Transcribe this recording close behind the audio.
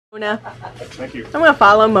Mona. Thank you. I'm going to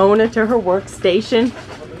follow Mona to her workstation.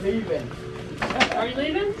 Are you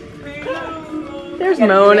leaving? There's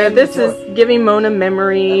Mona. This is giving Mona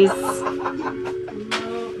memories.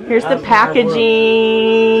 Here's the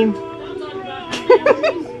packaging.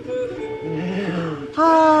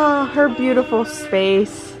 Ah, her beautiful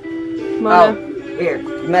space. Mona. Oh, here,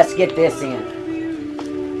 you must get this in.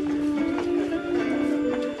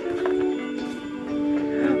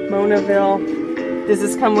 Monaville. Does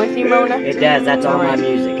this come with you, Mona? It does. That's all my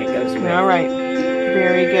music. It goes with. All right.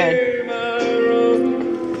 Very good.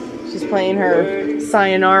 She's playing her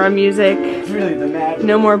sayonara music. It's really the magic.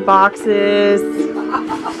 No more boxes.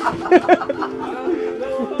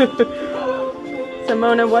 So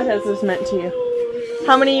Mona, what has this meant to you?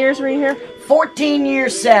 How many years were you here? 14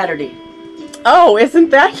 years Saturday. Oh,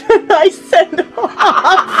 isn't that a nice send-off?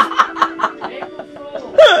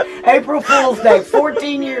 April Fool's Day,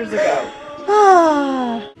 14 years ago.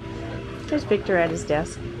 There's Victor at his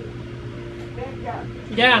desk.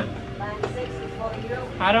 Yeah.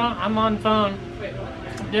 I'm on phone.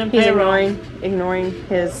 Doing He's payroll. ignoring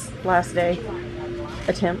his last day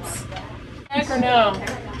attempts. Check or no?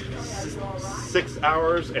 6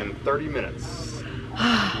 hours and 30 minutes.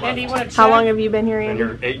 Andy, you want to check? How long have you been here, Been Andy?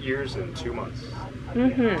 here 8 years and 2 months.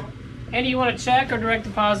 Mm-hmm. Andy, you want to check or direct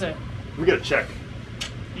deposit? We get a check.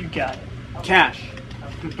 You got it. Cash.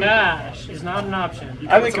 Gosh, is not an option. You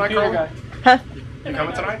I'm the coming computer tonight, guy. Huh? You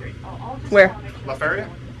coming tonight? Where? La Feria?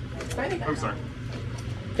 Oh, sorry.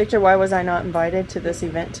 Victor, why was I not invited to this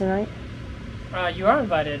event tonight? You are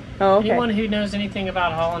invited. Oh, okay. Anyone who knows anything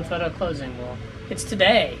about Holland Photo closing, well, it's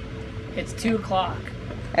today. It's 2 o'clock.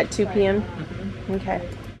 At 2 p.m.? Mm-hmm. Okay.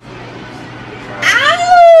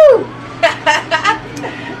 Ow!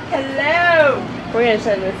 Hello! We're going to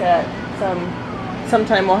show this at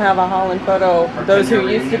sometime we'll have a Holland Photo, those who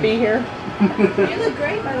used to be here. You look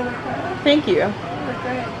great, by the way, Carla. Thank you. You look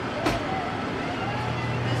great.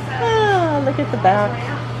 Ah, look at the back.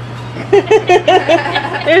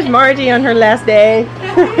 There's Margie on her last day.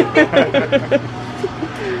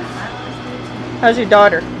 How's your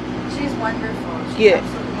daughter? She's wonderful. She's Good.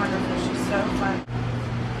 absolutely wonderful. She's so fun.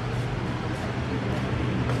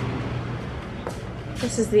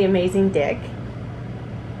 This is the amazing Dick.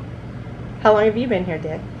 How long have you been here,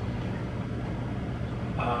 Dick?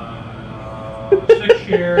 6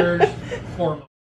 years, 4 months.